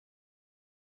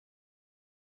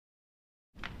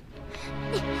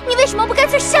你为什么不干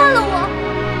脆杀了我？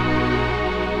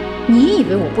你以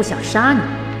为我不想杀你？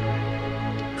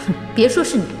哼，别说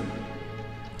是你，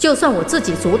就算我自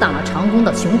己阻挡了长宫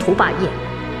的雄图霸业，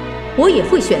我也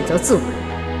会选择自刎。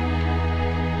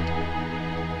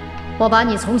我把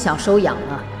你从小收养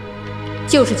了，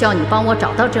就是叫你帮我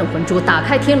找到镇魂珠，打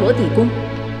开天罗地宫，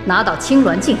拿到青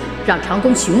鸾镜，让长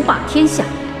宫雄霸天下。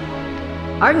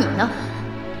而你呢，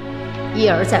一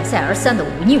而再再而三的忤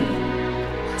逆我，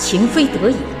情非得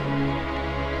已，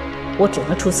我只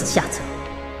能出此下策。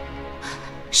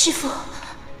师父，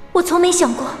我从没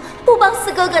想过不帮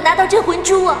四哥哥拿到镇魂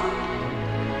珠啊。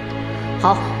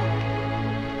好，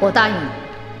我答应你，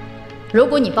如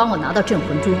果你帮我拿到镇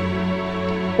魂珠，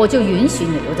我就允许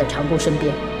你留在长宫身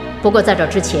边。不过在这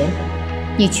之前，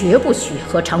你绝不许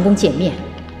和长宫见面，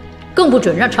更不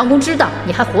准让长宫知道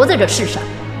你还活在这世上。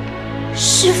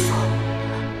师父，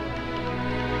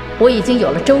我已经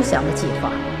有了周详的计划，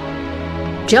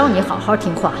只要你好好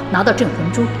听话，拿到镇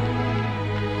魂珠，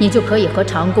你就可以和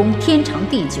长宫天长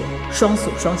地久，双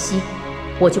宿双栖，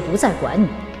我就不再管你。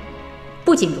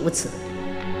不仅如此，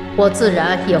我自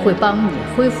然也会帮你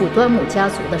恢复端木家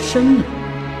族的声誉。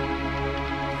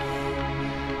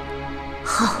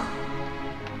好，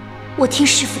我听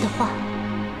师父的话，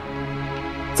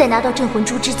在拿到镇魂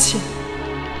珠之前，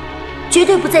绝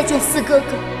对不再见四哥哥。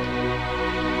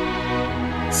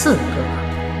四哥哥，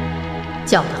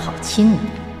叫得好亲呢。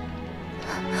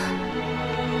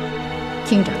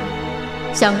听着，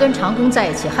想跟长宫在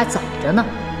一起还早着呢。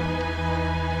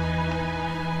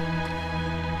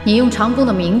你用长宫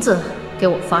的名字给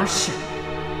我发誓，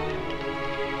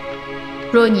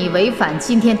若你违反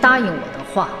今天答应我的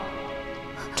话，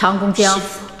长宫将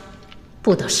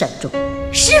不得善终。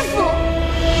师父，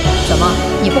怎么，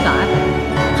你不敢？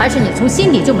还是你从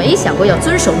心底就没想过要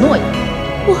遵守诺言？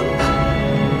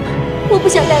我不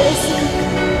想带来四哥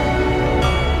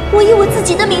哥，我以我自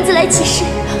己的名字来起誓。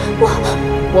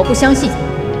我不相信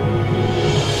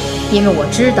你，因为我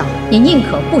知道你宁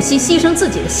可不惜牺牲自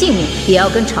己的性命，也要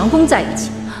跟长宫在一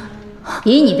起。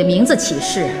以你的名字起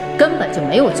誓，根本就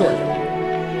没有作用。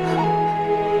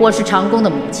我是长宫的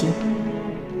母亲，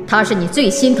他是你最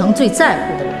心疼、最在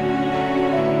乎的人。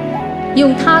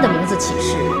用他的名字起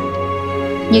誓，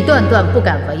你断断不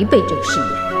敢违背这个誓言。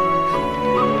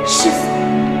师父，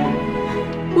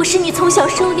我是你从小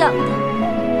收养的，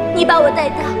你把我带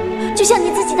大，就像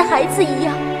你自己的孩子一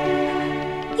样。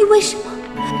你为什么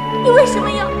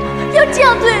要这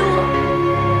样对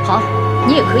我？好，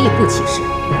你也可以不起誓，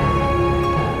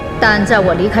但在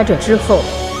我离开这之后，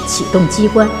启动机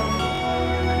关，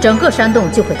整个山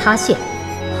洞就会塌陷。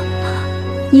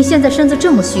你现在身子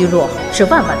这么虚弱，是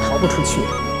万万逃不出去的。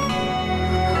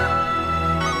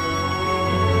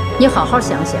你好好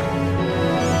想想，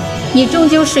你终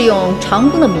究是用长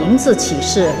宫的名字起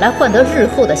誓来换得日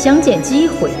后的相见机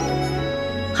会，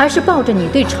还是抱着你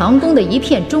对长宫的一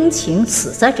片钟情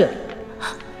死在这里？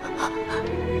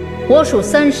我数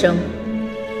3声，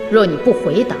若你不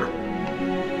回答，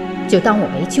就当我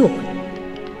没救过你。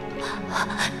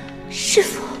师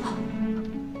父。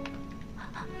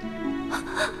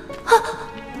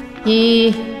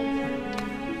1、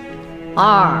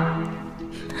2、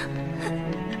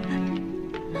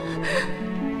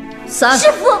3。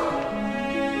师父，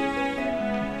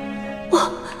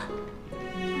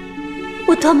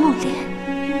我段木莲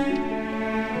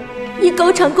以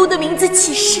高长恭的名字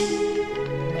起誓，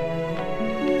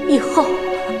以后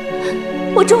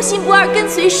我忠心不二，跟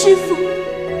随师父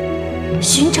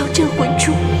寻找镇魂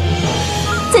珠，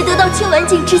在得到青鸾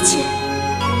镜之前，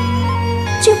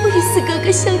绝不与四哥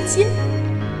哥相见，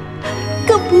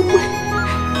更不会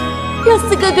让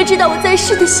四哥哥知道我在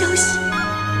世的消息，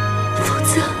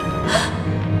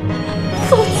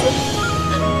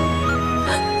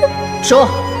说，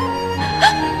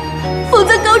否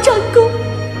则高长恭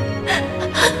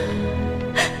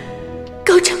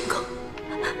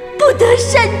不得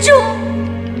善终。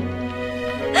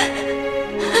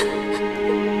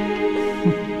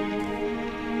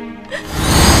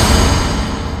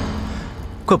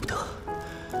怪不得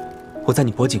我在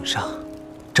你脖颈上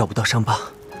找不到伤疤。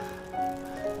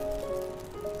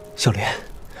小莲，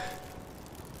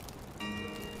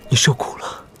你受苦了。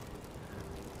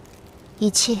一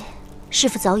切师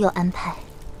父早有安排。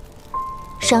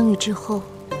伤愈之后，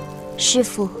师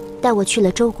父带我去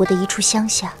了周国的一处乡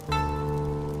下，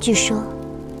据说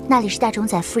那里是大冢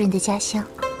宰夫人的家乡。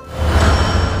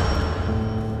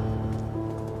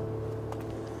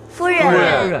夫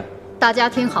人，大家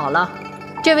听好了，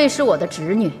这位是我的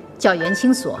侄女，叫袁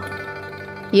清锁，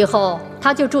以后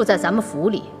她就住在咱们府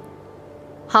里，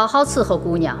好好伺候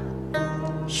姑娘。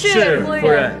是夫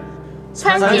人，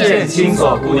参见清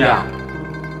锁姑娘。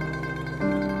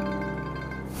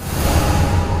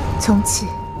从此，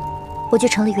我就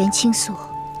成了元清所。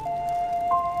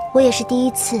我也是第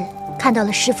一次看到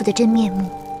了师父的真面目。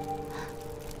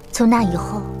从那以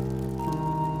后，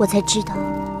我才知道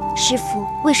师父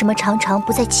为什么常常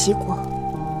不在齐国。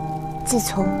自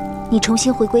从你重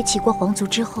新回归齐国皇族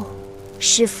之后，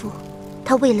师父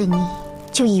他为了你，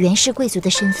就以元氏贵族的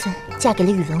身份嫁给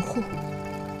了宇文护，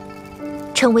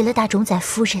成为了大冢宰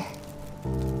夫人，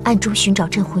暗中寻找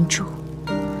镇魂珠。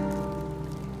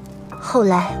后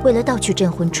来为了盗取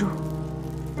镇魂珠，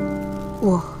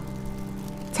我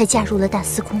才嫁入了大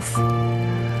司空府。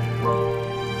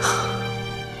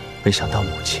没想到母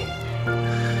亲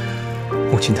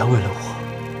她为了我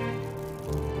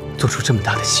做出这么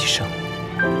大的牺牲。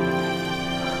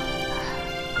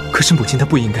可是母亲她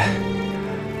不应该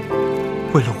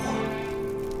为了我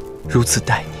如此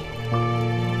待你。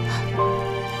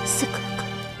四哥哥，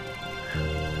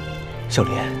小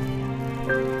莲，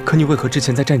可你为何之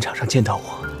前在战场上见到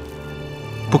我，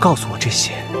不告诉我这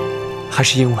些？还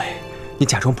是因为你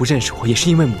假装不认识我，也是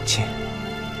因为母亲？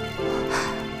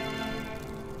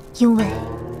因为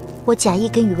我假意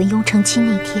跟宇文邕成亲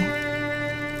那天，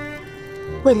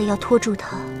为了要拖住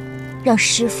他，让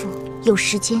师父有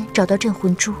时间找到镇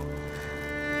魂珠，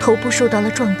头部受到了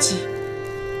撞击，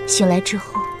醒来之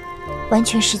后完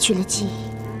全失去了记忆。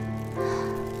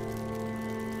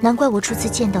难怪我初次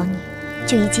见到你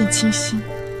就一见倾心，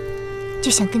就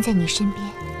想跟在你身边，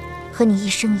和你一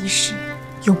生一世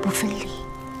永不分离。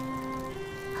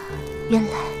原来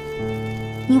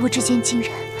你我之间竟然……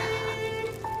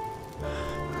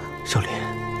小莲，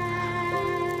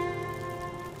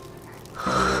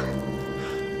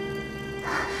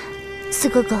四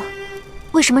哥哥，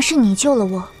为什么是你救了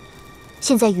我？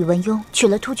现在宇文邕娶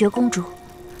了突厥公主，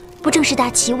不正是大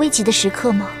齐危急的时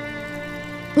刻吗？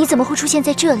你怎么会出现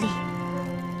在这里？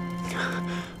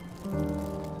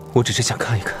我只是想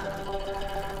看一看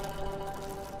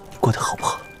你过得好不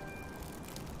好。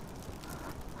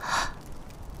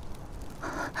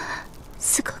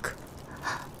四哥哥，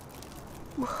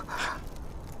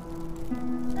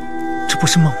这不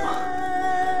是梦吗？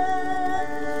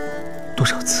多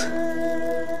少次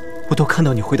我都看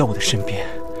到你回到我的身边，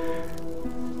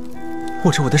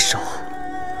握着我的手，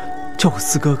叫我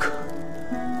四哥哥。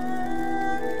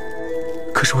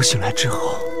可是我醒来之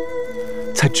后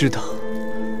才知道，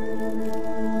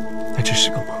那只是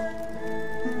个梦。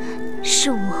是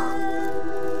我，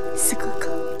四哥哥，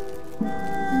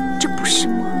这不是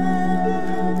梦。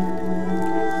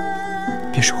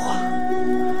别说话，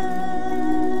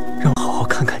让我好好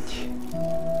看看你，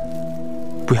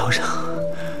不要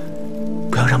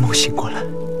让梦醒过来。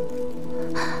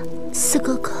四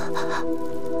哥哥，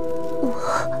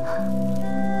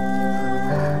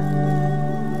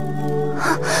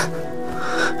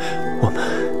我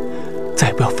们再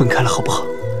也不要分开了，好不好？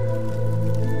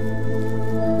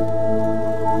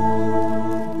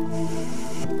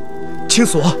青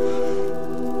锁，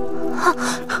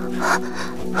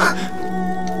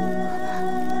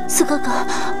四哥哥，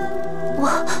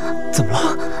怎么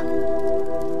了？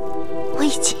我已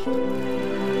经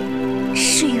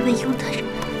是宇文邕的人。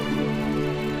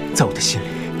在我的心里，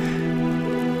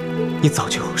你早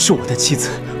就是我的妻子，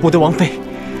我的王妃。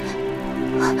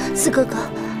四哥哥，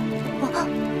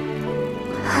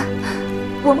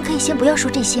我们可以先不要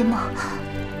说这些吗？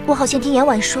我好像听严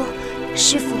婉说，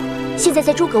师父现在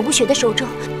在诸葛无雪的手中，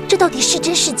这到底是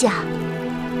真是假？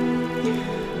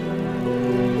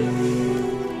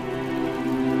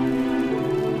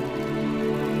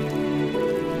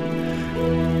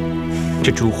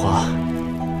这珠花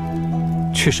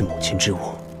确是母亲之物。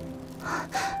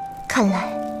看来，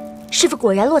师父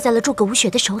果然落在了诸葛无雪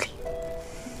的手里。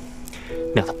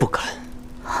娘的不敢。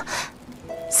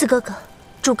四哥哥，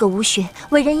诸葛无雪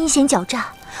为人阴险狡诈，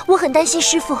我很担心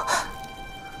师父。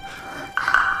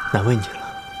难为你了，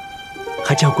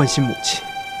还这样关心母亲。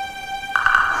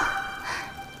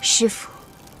师父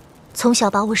从小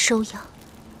把我收养，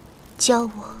教我，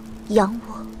养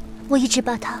我，我一直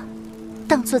把她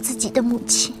当做自己的母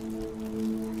亲。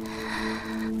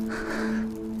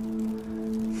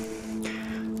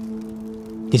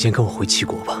你先跟我回齐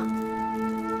国吧。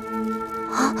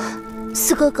啊，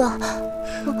四哥哥，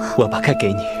我要把该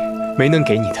给你、没能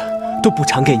给你的都补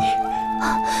偿给你。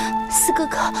四哥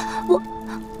哥，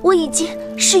我已经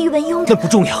是宇文邕的。那不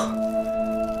重要。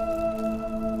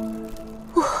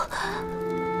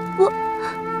我，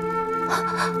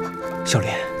小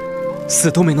莲，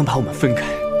死都没能把我们分开，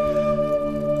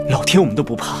老天我们都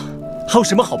不怕，还有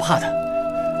什么好怕的？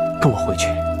跟我回去，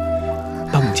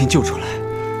把母亲救出来，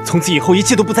从此以后一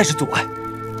切都不再是阻碍。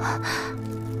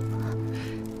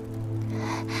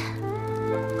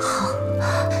好，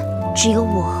只有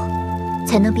我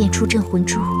才能辨出镇魂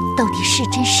珠到底是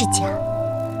真是假。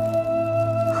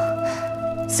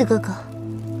四哥哥，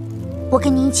我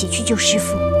跟你一起去救师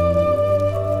傅，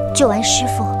救完师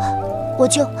傅，我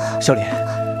就……小莲，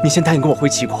你先答应跟我回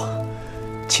齐国，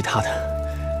其他的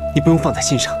你不用放在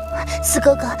心上。四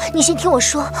哥哥，你先听我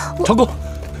说。长公，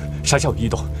山下有异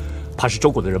动，怕是周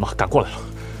国的人马赶过来了。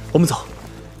我们走。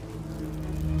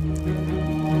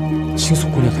青锁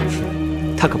姑娘怎么是？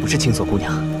她可不是青锁姑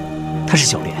娘，她是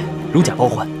小莲，如假包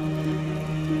换。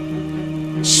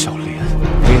小莲，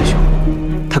林远兄，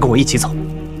她跟我一起走。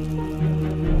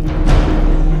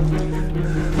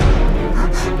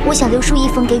我想留书一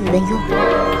封给宇文邕，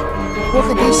我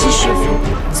很担心师傅，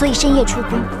所以深夜出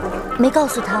宫，没告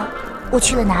诉他我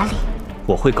去了哪里。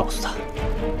我会告诉他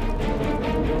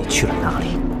你去了哪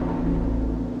里。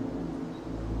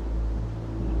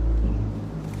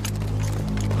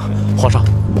皇上，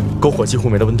篝火几乎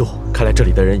没了温度，看来这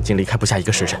里的人已经离开不下1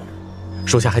个时辰。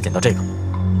手下还捡到这个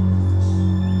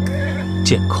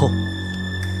剑扣。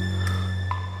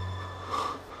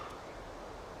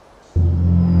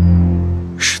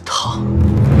是他。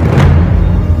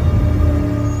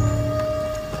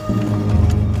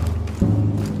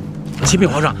启禀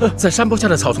皇上，在山坡下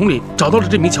的草丛里找到了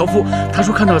这名樵夫，他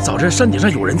说看到早晨山顶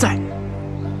上有人在。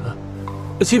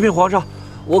启禀皇上，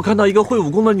我看到一个会武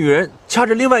功的女人掐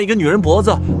着另外一个女人脖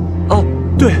子。啊，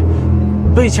对，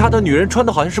被掐的女人穿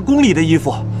的好像是宫里的衣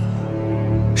服。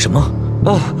什么？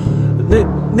啊，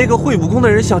那个会武功的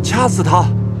人想掐死他，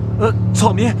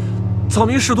草民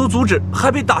试图阻止，还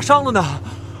被打伤了呢。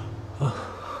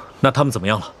那他们怎么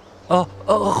样了？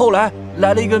后来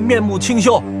来了一个面目清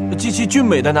秀、极其俊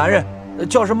美的男人，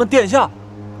叫什么殿下，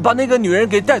把那个女人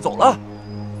给带走了。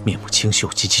面目清秀、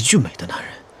极其俊美的男人，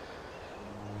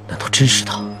难道真是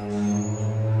他？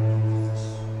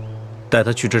带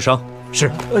他去治伤。是。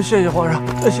谢谢皇上，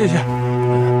谢谢。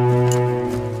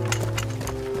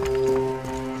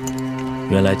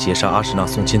原来劫杀阿史那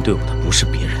送亲队伍的不是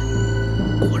别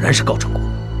人，果然是高成功。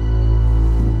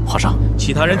皇上，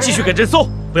其他人继续给朕搜，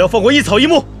不要放过一草一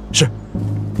木。是。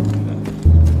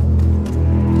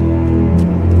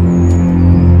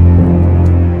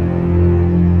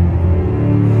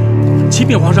启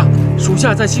禀皇上，属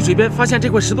下在溪水边发现这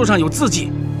块石头上有字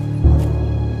迹。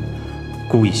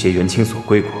孤以挟元清所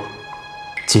归国，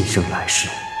今生来世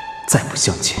再不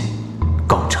相见。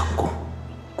高长恭，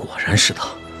果然是他。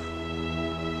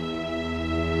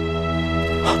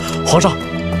皇上，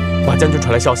马将军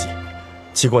传来消息，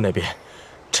齐国那边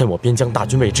趁我边疆大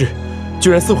军未至，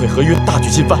居然撕毁合约，大举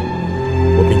进犯。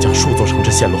我便将数座城池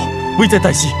陷落，危在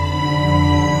旦夕。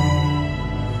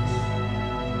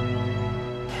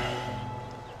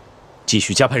继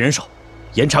续加派人手，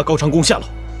严查高长恭下落，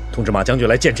通知马将军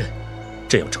来见朕。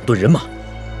朕要整顿人马，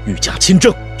御驾亲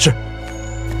征。是。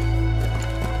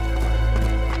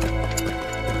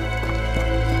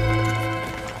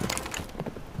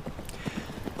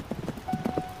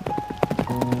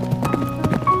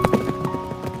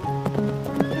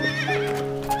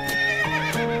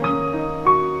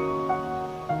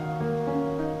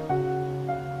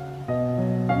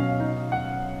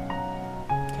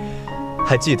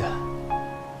还记得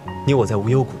你我在无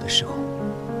忧谷的时候，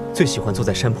最喜欢坐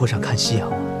在山坡上看夕阳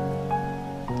吗？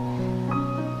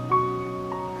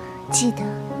记得，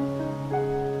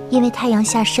因为太阳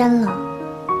下山了，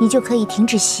你就可以停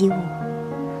止习武，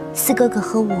四哥哥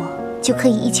和我就可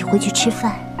以一起回去吃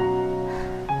饭。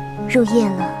入夜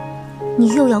了，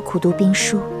你又要苦读兵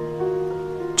书，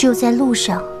只有在路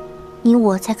上，你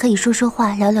我才可以说说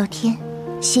话、聊聊天，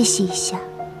歇息一下。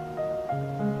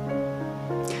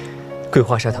桂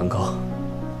花砂糖糕，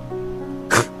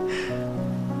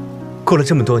过了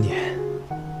这么多年，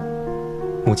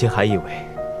母亲还以为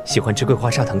喜欢吃桂花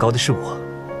砂糖糕的是我。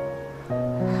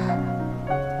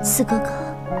四哥哥，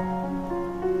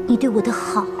你对我的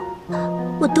好，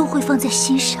我都会放在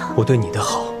心上。我对你的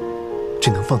好，只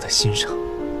能放在心上。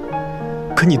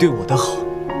可你对我的好，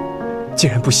竟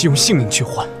然不惜用性命去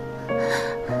换。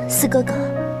四哥哥，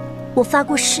我发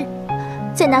过誓，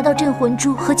在拿到镇魂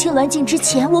珠和青鸾镜之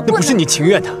前，我不能……那不是你情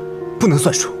愿的，不能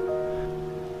算数。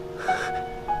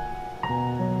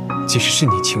即使是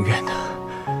你情愿的，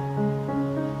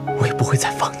我也不会再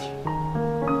放你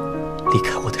离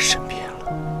开我的身边了。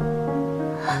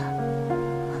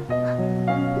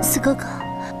四哥哥，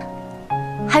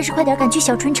还是快点赶去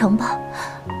小春城吧。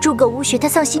诸葛无雪他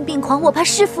丧心病狂，我怕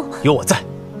师父……有我在，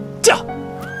驾！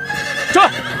撤！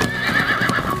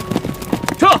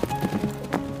撤！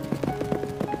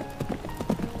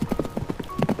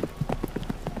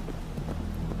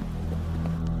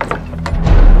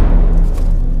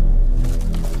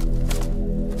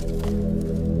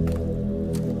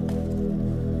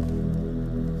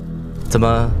怎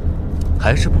么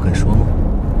还是不肯说吗？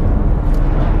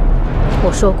我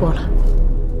说过了，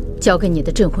交给你的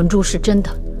镇魂珠是真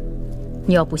的。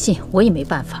你要不信，我也没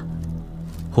办法。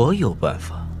我有办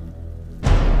法。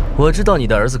我知道你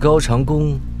的儿子高长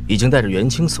恭已经带着元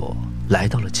清锁来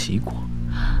到了齐国。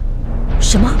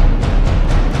什么？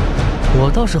我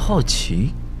倒是好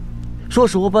奇，若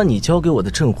是我把你交给我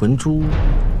的镇魂珠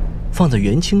放在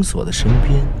元清锁的身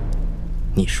边，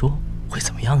你说会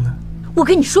怎么样呢？我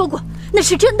跟你说过，那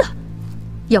是真的。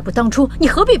要不当初你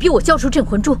何必逼我交出镇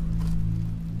魂珠？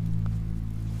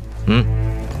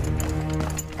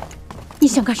你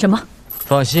想干什么？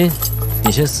放心，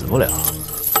你先死不了。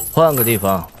换个地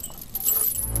方，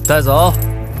带走。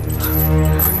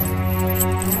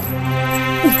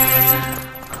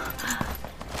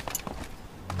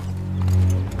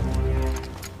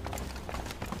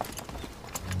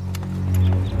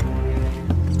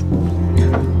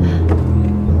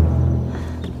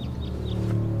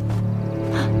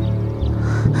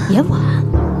别晚。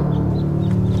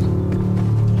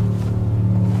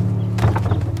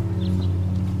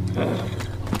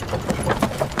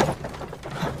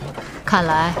看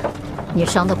来你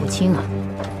伤得不轻啊！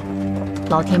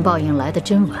老天报应来得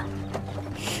真晚。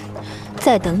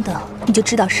再等等，你就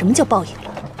知道什么叫报应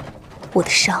了。我的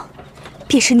伤，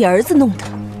便是你儿子弄的。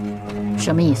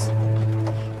什么意思？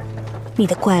你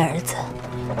的乖儿子，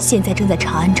现在正在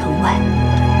长安城外，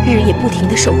日夜不停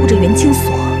地守护着元清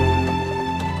锁。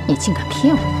你竟敢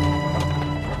骗我！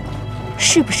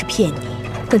是不是骗你？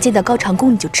等见到高长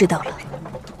恭，你就知道了。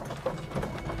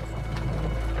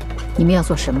你们要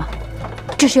做什么？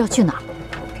这是要去哪？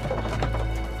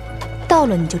到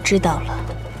了你就知道了。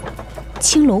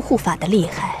青龙护法的厉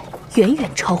害，远远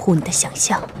超乎你的想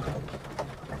象。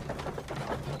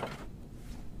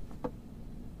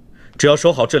只要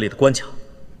守好这里的关卡，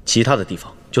其他的地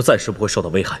方就暂时不会受到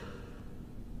危害。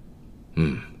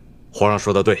皇上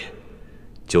说的对，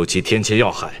就其天堑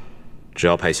要害，只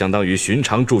要派相当于寻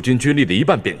常驻军军力的1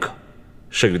半便可，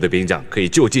剩余的兵将可以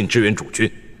就近支援主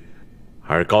军。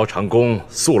而高长恭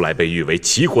素来被誉为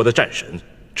齐国的战神，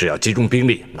只要集中兵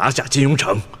力拿下金庸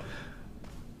城，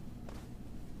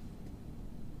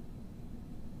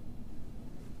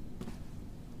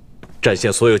战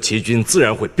线所有齐军自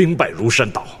然会兵败如山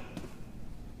倒。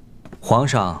皇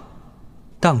上，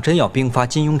当真要兵发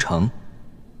金庸城？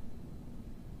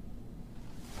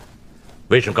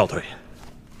微臣告退。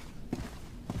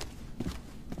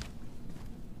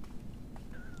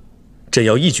朕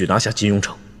要一举拿下金庸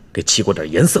城，给齐国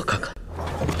点颜色看看。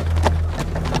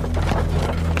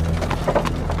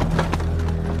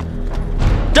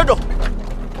站住！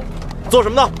做什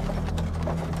么呢？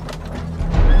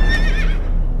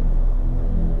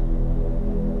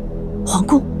皇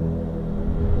宫。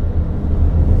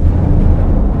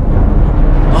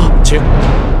请。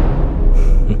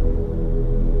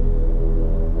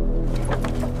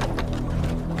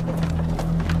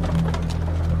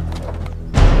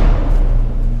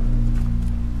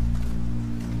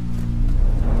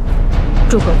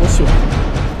诸葛无雪，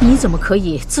你怎么可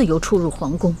以自由出入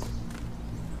皇宫？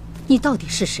你到底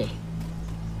是谁？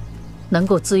能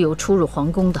够自由出入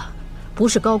皇宫的，不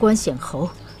是高官显侯，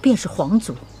便是皇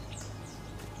族。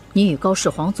你与高氏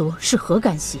皇族是何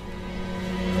干系？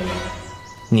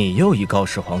你又与高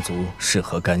氏皇族是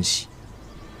何干系？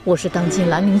我是当今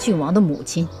兰陵郡王的母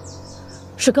亲，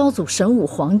是高祖神武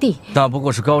皇帝。那不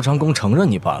过是高长恭承认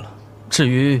你罢了。至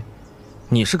于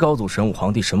你是高祖神武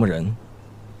皇帝什么人，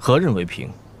何人为凭，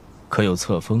可有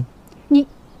册封？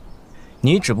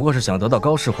你只不过是想得到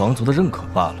高氏皇族的认可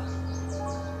罢了。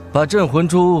把镇魂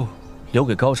珠留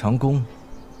给高长恭，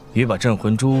与把镇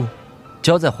魂珠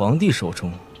交在皇帝手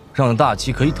中，让大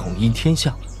齐可以统一天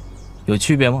下，有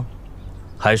区别吗？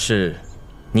还是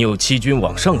你有欺君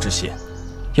罔上之嫌，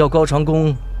要高长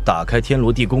恭打开天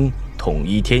罗地宫，统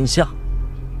一天下？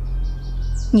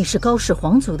你是高氏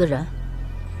皇族的人，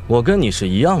我跟你是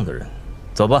一样的人。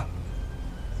走吧，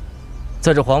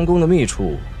在这皇宫的密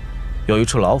处，有一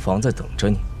处牢房在等着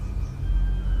你。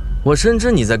我深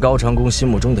知你在高长恭心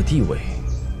目中的地位，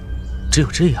只有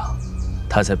这样，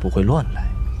他才不会乱来。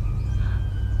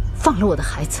放了我的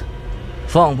孩子。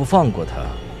放不放过他，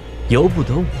由不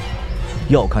得我，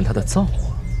要看他的造化。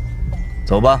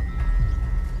走吧。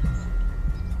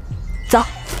走。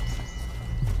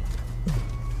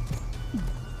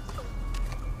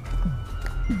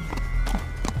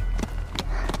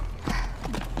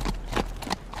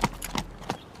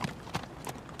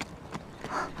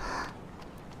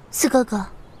四哥哥，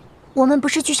我们不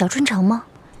是去小春城吗？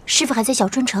师傅还在小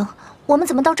春城，我们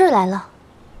怎么到这儿来了？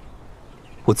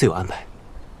我自有安排。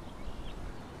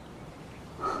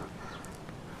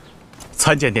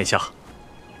参见殿下。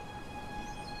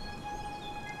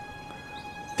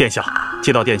殿下，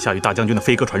接到殿下与大将军的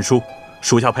飞鸽传书，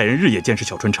属下派人日夜监视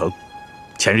小春城。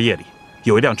前日夜里，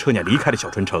有一辆车辇离开了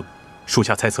小春城，属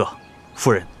下猜测，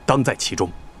夫人当在其中。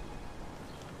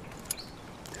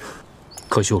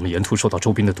可惜我们沿途受到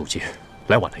周兵的堵截，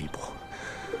来晚了一步。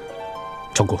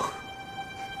长公，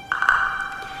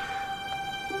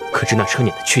可知那车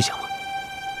辇的去向吗？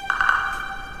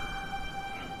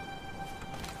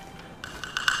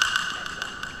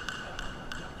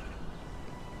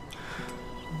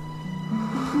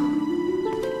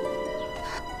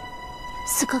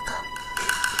四哥哥，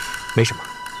没什么，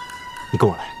你跟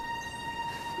我来。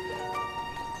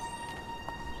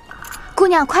姑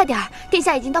娘，快点儿，殿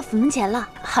下已经到府门前了。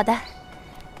好的。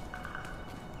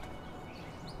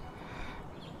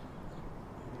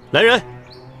来人，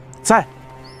在。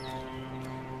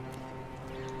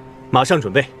马上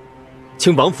准备，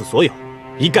请王府所有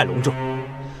一概隆重。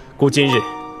故今日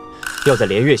要在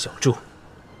连月小筑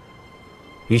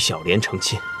与小莲成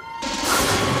亲。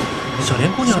小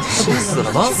莲姑娘不是死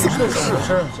了吗？四哥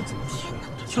哥，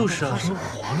就是啊，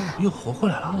皇上又活过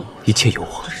来了。一切有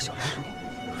我。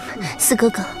四哥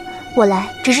哥，我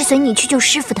来只是随你去救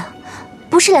师傅的，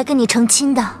不是来跟你成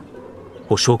亲的。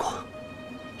我说过，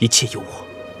一切有我，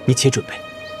你且准备。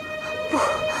不，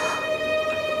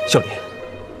小莲，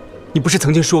你不是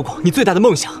曾经说过，你最大的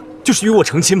梦想就是与我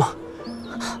成亲吗？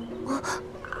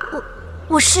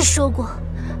我是说过，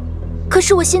可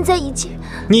是我现在已经……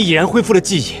你已然恢复了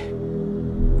记忆，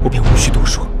我便无需多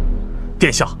说。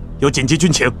殿下有紧急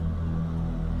军情。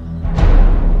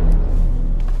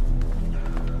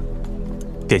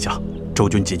殿下，周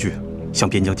军急剧，向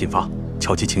边疆进发，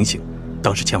瞧其情形，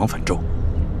当是前往反周。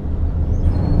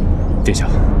殿下，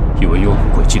宇文邕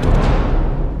诡计多端，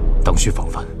当需防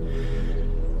范。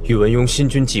宇文邕新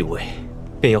君继位，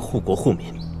便要护国护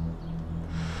民。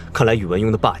看来宇文邕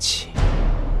的霸气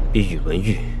比宇文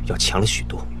毓要强了许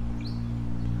多。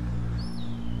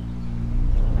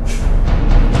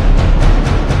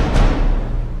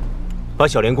把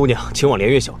小莲姑娘请往连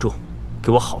月小筑，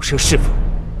给我好生侍奉。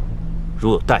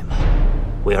如有怠慢，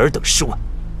为尔等10万。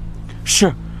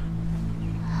是。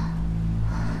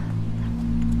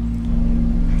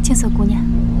青色姑娘，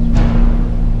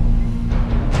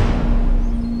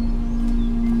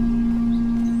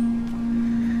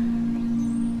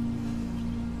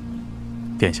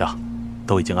殿下，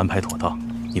都已经安排妥当，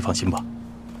你放心吧。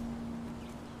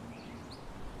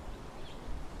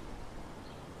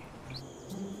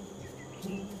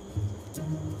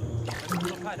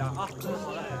快点啊！好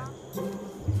嘞，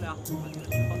这样放那边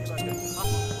去啊，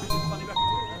放那边。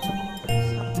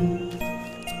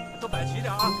都摆齐点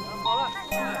啊！好了，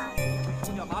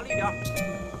手脚麻利点。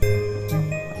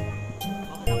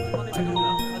好，放那边就是了。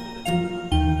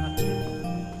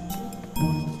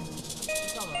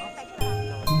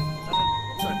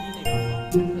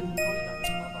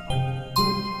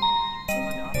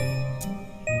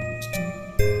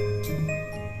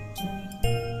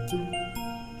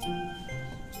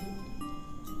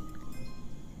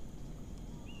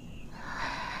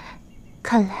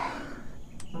看来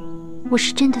我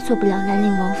是真的做不了兰陵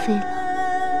王妃了。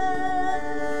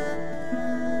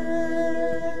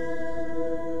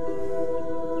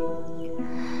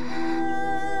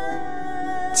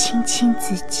青青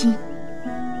子衿，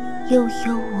悠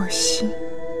悠我心。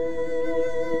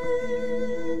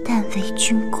但为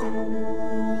君故，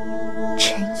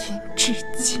沉吟至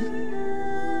今。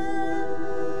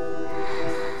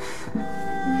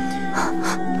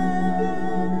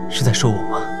是在说我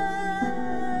吗？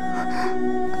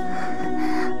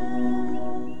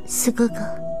四哥哥，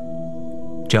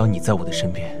只要你在我的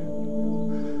身边，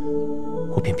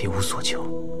我便别无所求。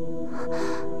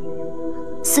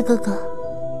四哥哥，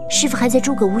师傅还在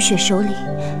诸葛无雪手里，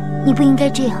你不应该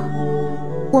这样。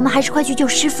我们还是快去救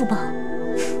师傅吧。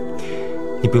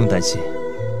你不用担心，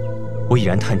我已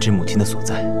然探知母亲的所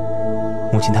在，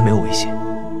母亲她没有危险。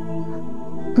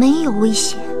没有危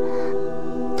险。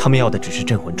他们要的只是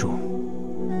镇魂珠，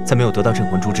在没有得到镇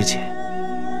魂珠之前，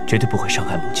绝对不会伤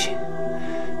害母亲。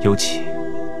尤其，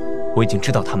我已经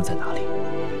知道他们在哪里。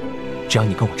只要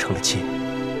你跟我成了亲，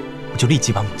我就立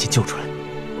即把母亲救出来。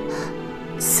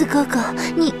四哥哥，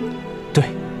你……对，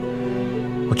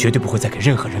我绝对不会再给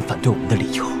任何人反对我们的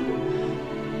理由，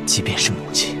即便是母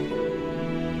亲。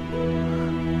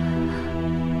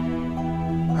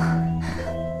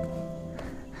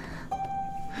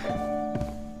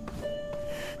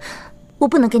我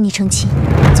不能跟你成亲。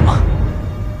怎么？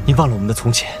你忘了我们的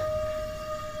从前？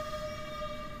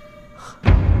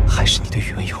还是你对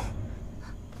宇文邕？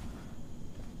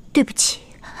对不起，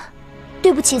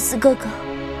对不起，四哥哥，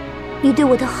你对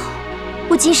我的好，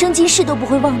我今生今世都不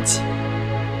会忘记。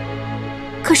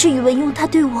可可是宇文邕他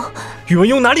对我……宇文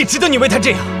邕哪里值得你为他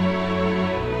这样？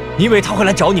你以为他会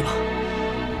来找你吗？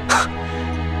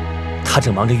他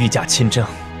正忙着御驾亲征，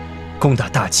攻打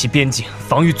大齐边境，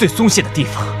防御最松懈的地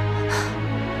方。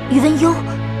宇文邕，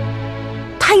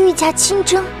他御驾亲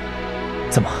征？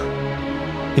怎么，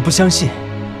你不相信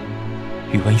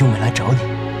宇文邕没来找你？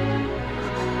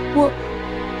我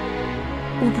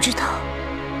不知道。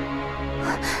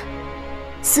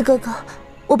四哥哥，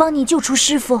我帮你救出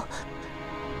师父。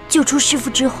救出师父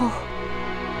之后，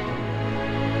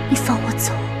你放我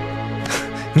走。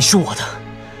你是我的，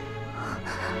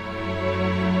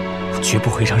我绝不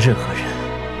会让任何人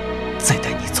再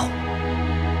带你走。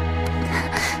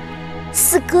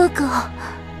四哥哥，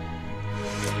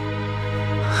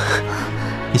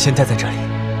你先待在这里，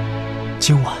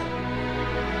今晚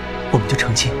我们就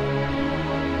成亲。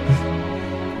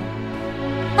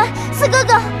哎，四哥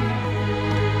哥，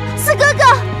四哥哥，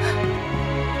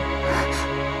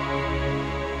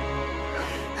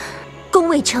功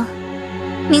未成，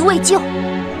名未就。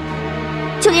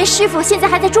就连师父现在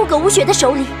还在诸葛无雪的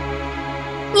手里，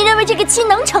你认为这个亲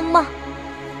能成吗？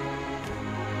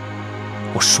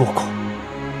我说过，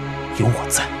有我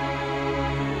在。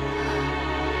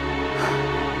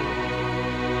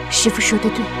师父说的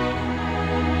对，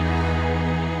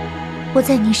我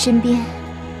在你身边，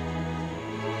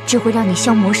只会让你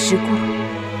消磨时光，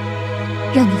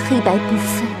让你黑白不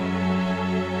分。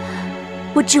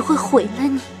我只会毁了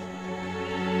你。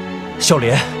小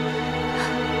莲，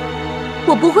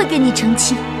我不会跟你成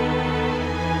亲。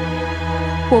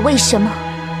我为什么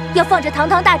要放着堂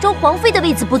堂大周皇妃的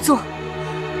位子不做，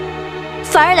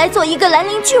反而来做一个兰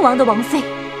陵郡王的王妃？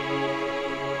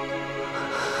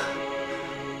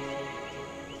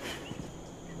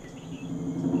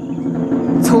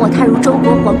从我踏入周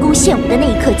国皇宫献舞的那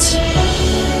一刻起，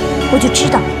我就知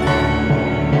道了，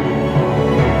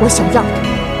我想要的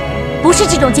不是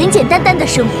这种简简单单的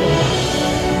生活。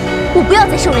我不要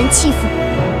再受人欺负，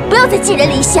不要再寄人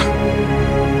篱下。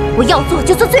我要做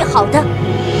就做最好的。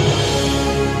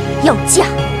要嫁，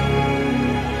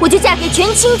我就嫁给权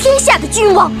倾天下的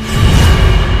君王。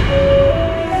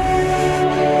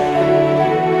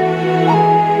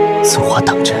此话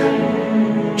当真？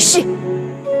是。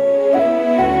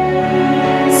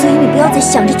所以你不要再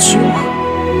想着娶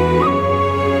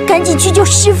我，赶紧去救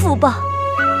师父吧。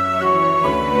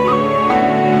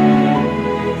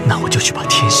那我就去把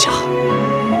天下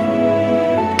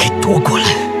给夺过来。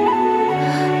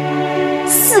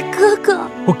四哥哥，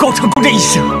我高长恭这一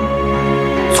生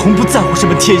从不在乎什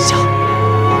么天下。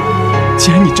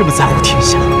既然你这么在乎天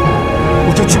下，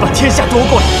我就去把天下夺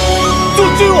过来，做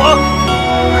君王。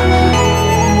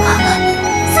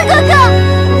四哥哥。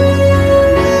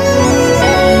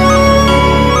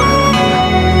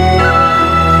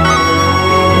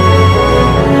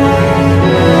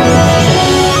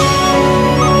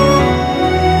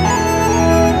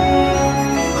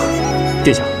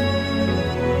殿下，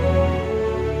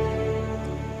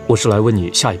我是来问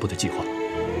你下一步的计划。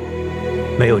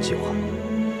没有计划。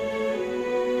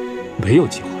没有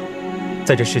计划。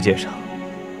在这世界上，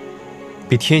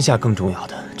比天下更重要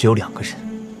的只有两个人，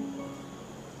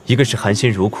一个是含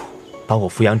辛茹苦把我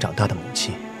抚养长大的母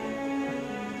亲，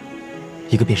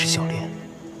一个便是小莲。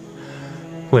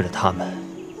为了他们，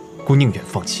孤宁愿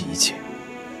放弃一切。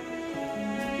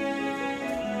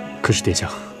可是殿下，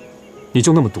你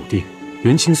就那么笃定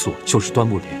袁清所就是端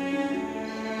木莲，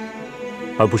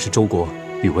而不是周国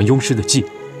宇文邕师的继？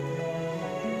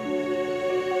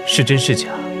是真是假，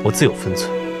我自有分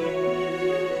寸。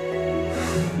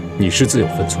你是自有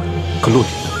分寸，可洛云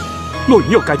呢？洛云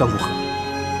又该当如何？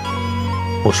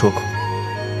我说过，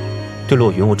对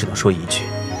洛云我只能说一句：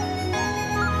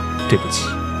对不起。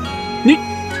你，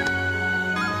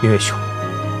明月兄，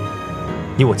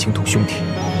你我情同兄弟。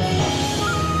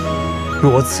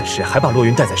若我此时还把洛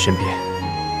云带在身边，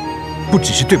不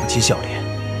只是对不起小莲，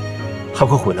还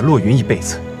会毁了洛云一辈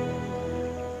子。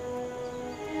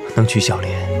能娶小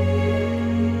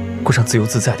莲，过上自由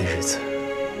自在的日子，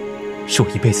是我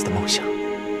一辈子的梦想。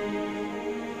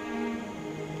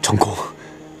成功，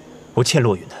我欠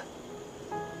洛云的，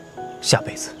下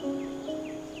辈子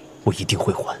我一定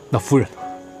会还。那夫人呢？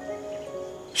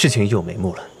事情已有眉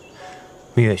目了。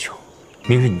明月兄，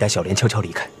明日你带小莲悄悄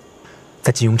离开，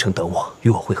在金庸城等我，与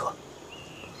我会合。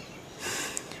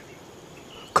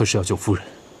可是要救夫人，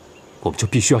我们就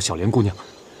必须要小莲姑娘。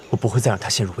我不会再让她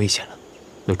陷入危险了。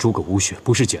那诸葛无雪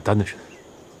不是简单的人，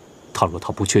倘若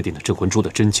他不确定的镇魂珠的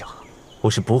真假，我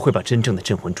是不会把真正的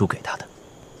镇魂珠给他的。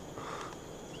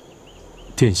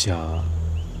殿下，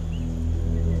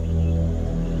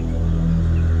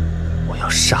我要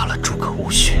杀了诸葛无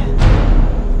雪，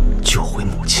救回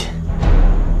母亲。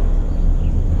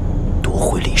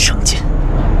婚礼上见。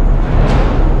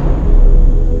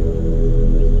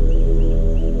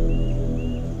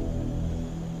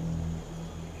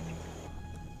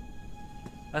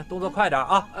哎，动作快点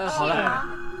啊！哎，好嘞。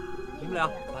你们俩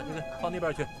把这个放那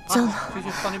边去。糟了，去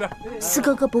放那边。四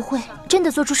哥哥不会真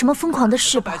的做出什么疯狂的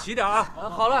事吧？摆齐点啊！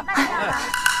好了。哎。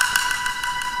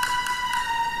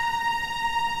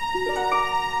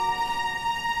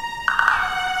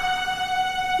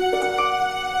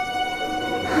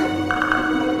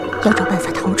要找办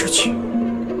法逃出去。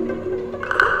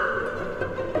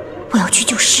我要去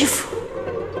救师傅。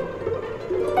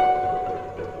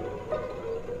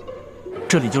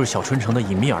这里就是小春城的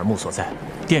隐秘耳目所在，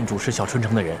店主是小春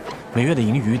城的人，每月的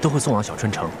盈余都会送往小春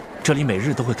城。这里每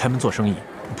日都会开门做生意，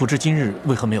不知今日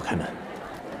为何没有开门。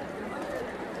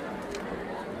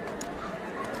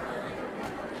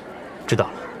知道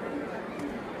了，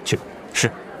去吧。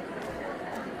是。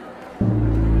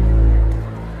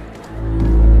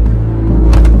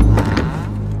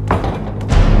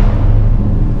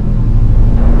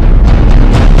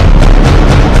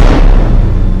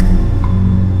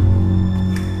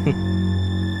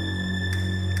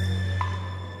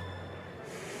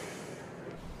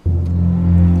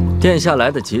殿下来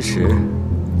得及时，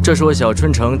这是我小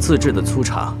春城自制的粗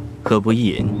茶，何不一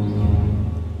饮？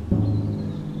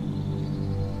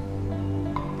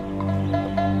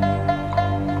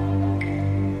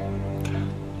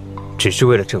只是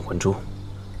为了镇魂珠。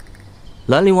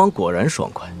兰陵王果然爽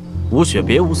快，吴雪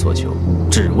别无所求，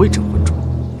只为镇魂珠。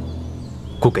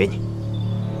故给你，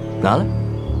拿来。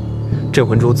镇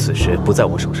魂珠此时不在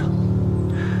我手上，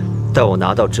待我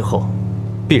拿到之后，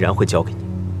必然会交给你。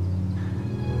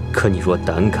可你若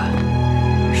胆敢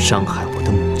伤害我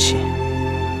的母亲，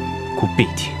故必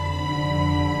定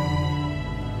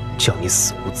叫你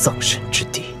死无葬身之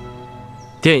地。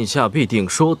殿下必定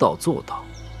说到做到，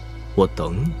我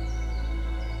等你。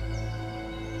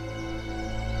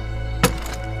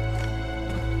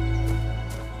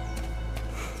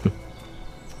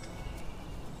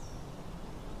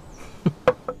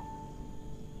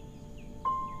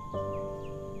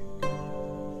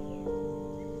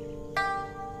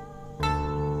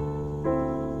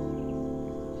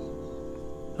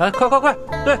哎，快！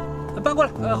对，搬过来。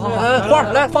好，花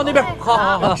儿来放那边。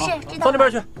好，是，放那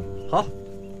边去。好，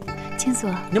青锁，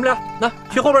你们俩来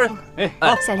去后边。哎，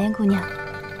好，小莲姑娘，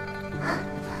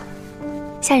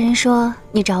下人说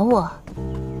你找我。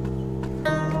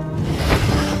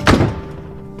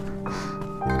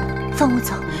放我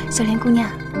走，小莲姑娘，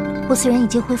我虽然已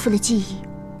经恢复了记忆，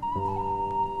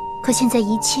可现在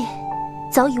一切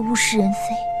早已物是人非，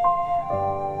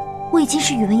我已经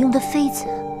是宇文邕的妃子。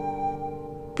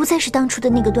不再是当初的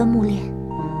那个端木莲，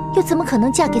又怎么可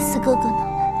能嫁给四哥哥呢？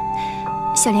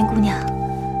小莲姑娘，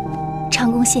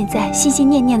长公现在心心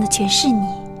念念的全是你，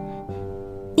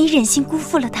你忍心辜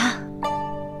负了他？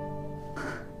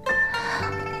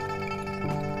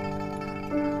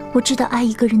我知道爱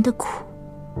一个人的苦，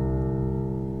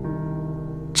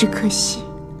只可惜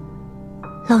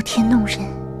老天弄人，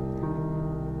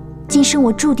今生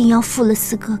我注定要负了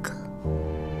四哥哥。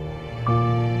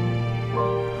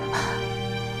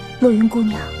洛云姑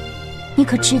娘，你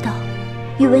可知道，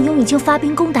宇文邕已经发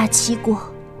兵攻打齐国，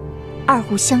二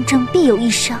虎相争必有一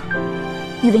伤。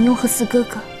宇文邕和四哥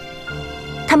哥，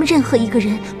他们任何一个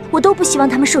人，我都不希望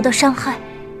他们受到伤害。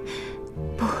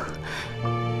不，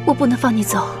我不能放你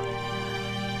走。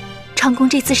长公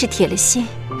这次是铁了心，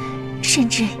甚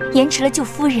至延迟了救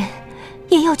夫人，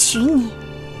也要娶你。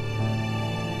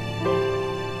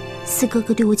四哥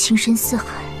哥对我情深似海，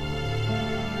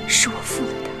是我负了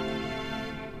他。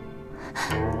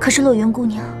可是洛云姑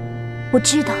娘，我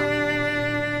知道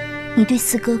你对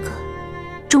四哥哥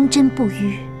忠贞不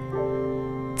渝，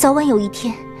早晚有一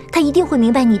天他一定会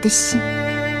明白你的心。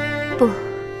不，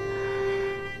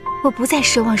我不再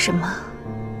奢望什么，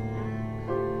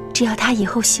只要他以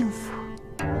后幸福，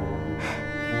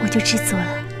我就知足了。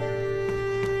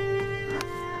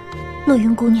洛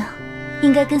云姑娘，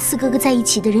应该跟四哥哥在一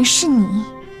起的人是你，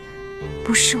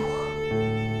不是我。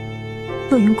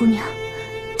洛云姑娘，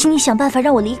请你想办法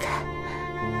让我离开。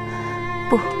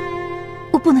不，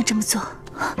我不能这么做。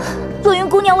洛云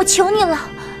姑娘，我求你了，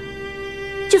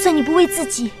就算你不为自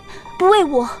己，不为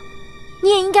我，你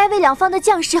也应该为两方的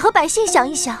将士和百姓想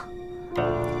一想。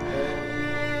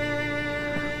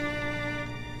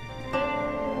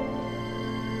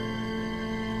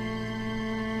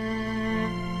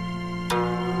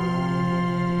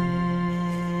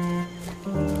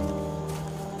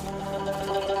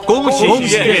恭喜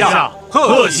殿下，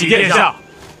贺喜殿下！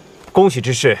恭喜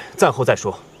之事暂后再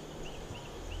说。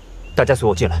大家随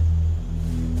我进来。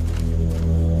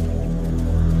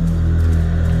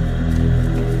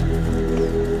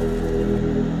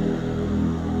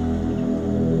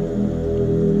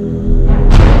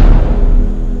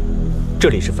这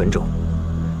里是汾州，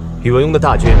宇文邕的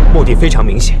大军目的非常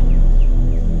明显。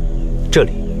这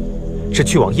里是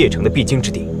去往邺城的必经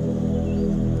之地。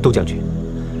都将军，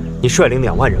你率领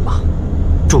2万人马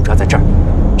驻扎在这儿。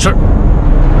是。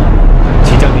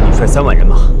齐将军，你率3万人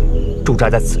马驻扎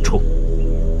在此处，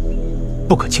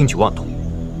不可轻举妄动，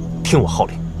听我号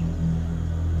令。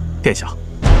殿下，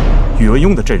宇文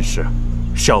邕的阵势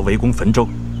是要围攻汾州，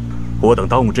我等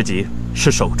当务之急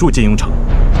是守住金庸城。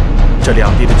这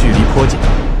两地的距离颇近，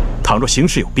倘若形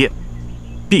势有变，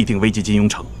必定危及金庸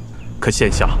城。可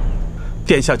现下，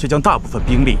殿下却将大部分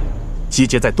兵力集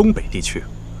结在东北地区，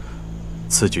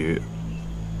此举，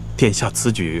殿下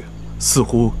此举似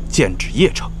乎剑指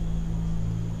邺城。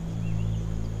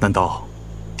难道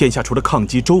殿下除了抗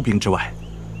击周兵之外，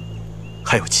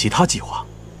还有其他计划？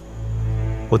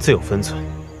我自有分寸，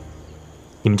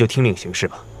你们就听令行事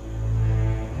吧。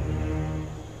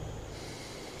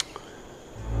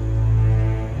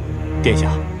殿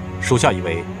下，属下以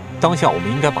为，当下我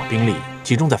们应该把兵力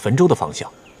集中在汾州的方向，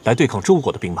来对抗周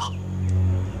国的兵马。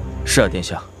是啊，殿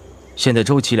下，现在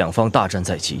周齐两方大战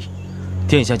在即，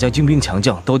殿下将精兵强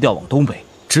将都调往东北，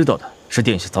知道的是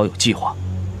殿下早有计划，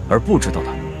而不知道的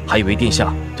还以为殿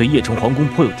下对邺城皇宫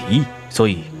颇有敌意，所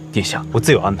以殿下，我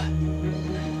自有安排。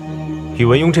宇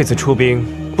文邕这次出兵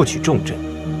不取重镇，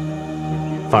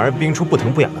反而兵出不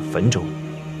疼不痒的汾州，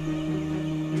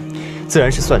自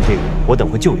然是算定我等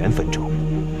会救援汾州，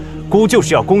孤就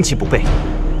是要攻其不备，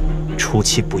出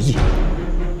其不意。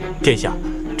殿下，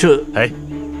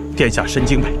殿下身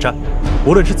经百战，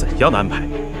无论是怎样的安排，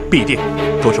必定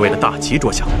都是为了大齐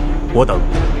着想，我等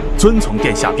遵从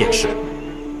殿下便是。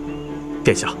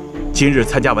殿下，今日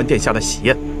参加完殿下的喜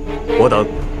宴，我等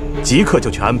即刻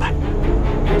就去安排。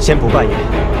先不办宴，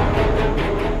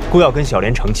孤要跟小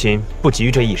莲成亲，不急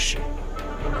于这一时。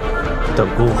等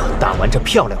孤打完这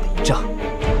漂亮的一仗，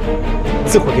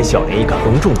自会给小莲一个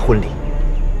隆重的婚礼。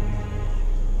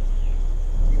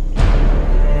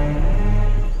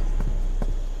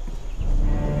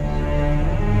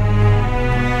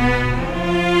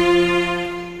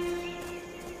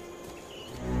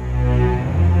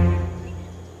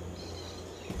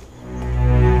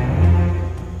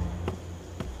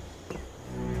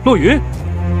洛云，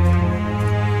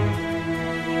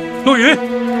洛云，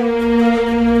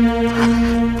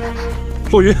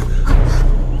洛云，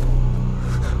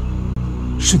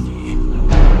是你！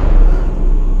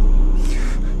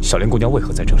小莲姑娘为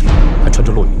何在这里，还穿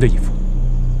着洛云的衣服？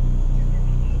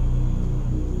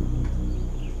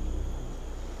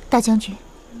大将军，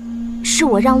是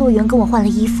我让洛云跟我换了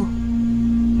衣服，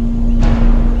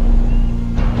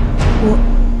我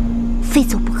非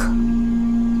走不可。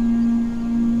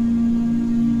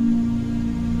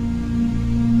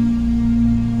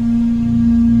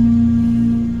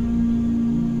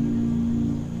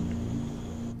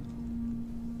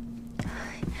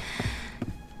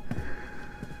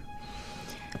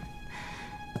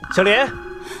小莲，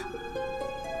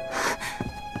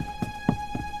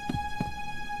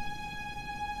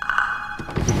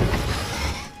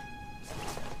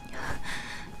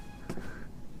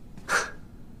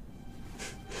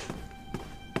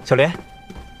小莲，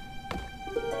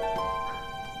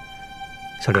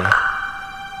小莲，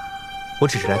我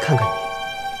只是来看看你，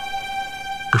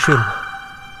你睡了吗？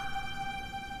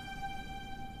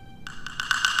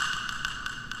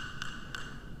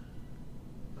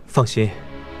放心。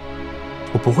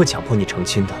我不会强迫你成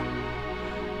亲的。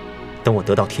等我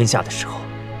得到天下的时候，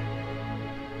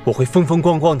我会风风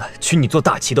光光的娶你做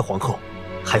大齐的皇后，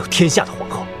还有天下的皇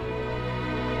后。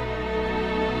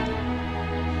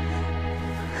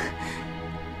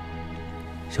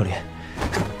小莲，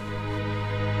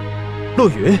洛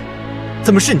云，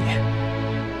怎么是你？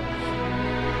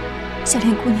小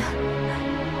莲姑娘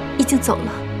已经走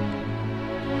了。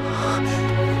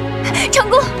长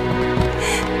公。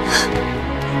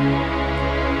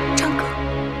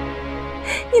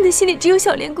你的心里只有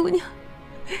小莲姑娘，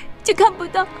就看不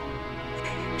到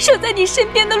守在你身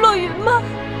边的洛云吗？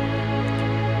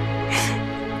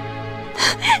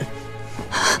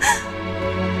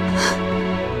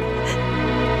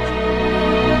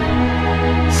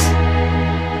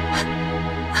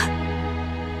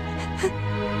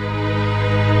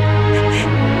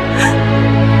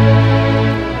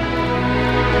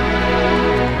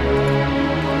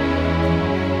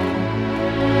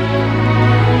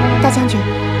大将军。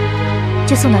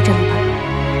就送到这里吧，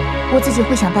我自己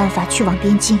会想办法去往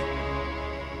边境。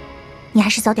你还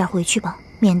是早点回去吧，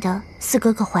免得四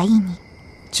哥哥怀疑你。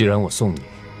既然我送你，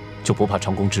就不怕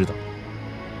长公知道。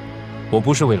我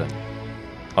不是为了你，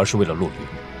而是为了洛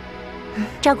云。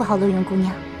照顾好洛云姑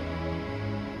娘。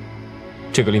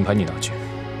这个令牌你拿去，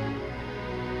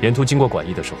沿途经过馆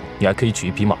驿的时候，你还可以取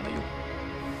一匹马来用。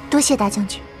多谢大将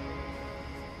军。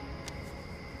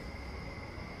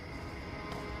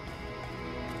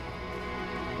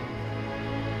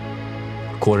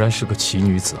果然是个奇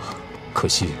女子啊，可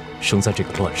惜生在这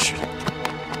个乱世。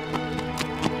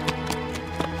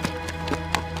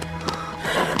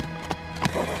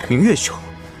明月兄，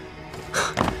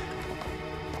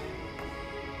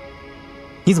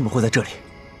你怎么会在这里？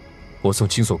我送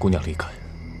青锁姑娘离开。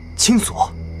青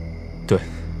锁？对，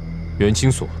袁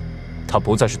青锁，她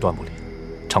不再是端木莲。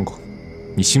长公，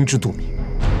你心知肚明，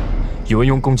宇文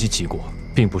邕攻击齐国，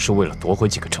并不是为了夺回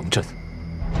几个城镇，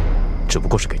只不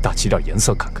过是给大齐点颜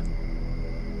色看看。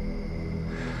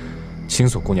青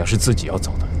锁姑娘是自己要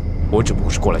走的，我只不过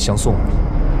是过来相送而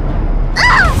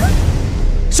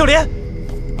已。秀莲。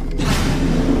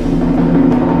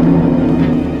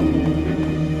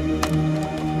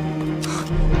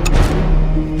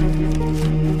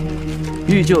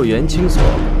欲救袁青锁，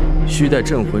须待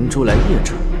镇魂珠来谒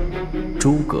者，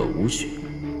诸葛无许。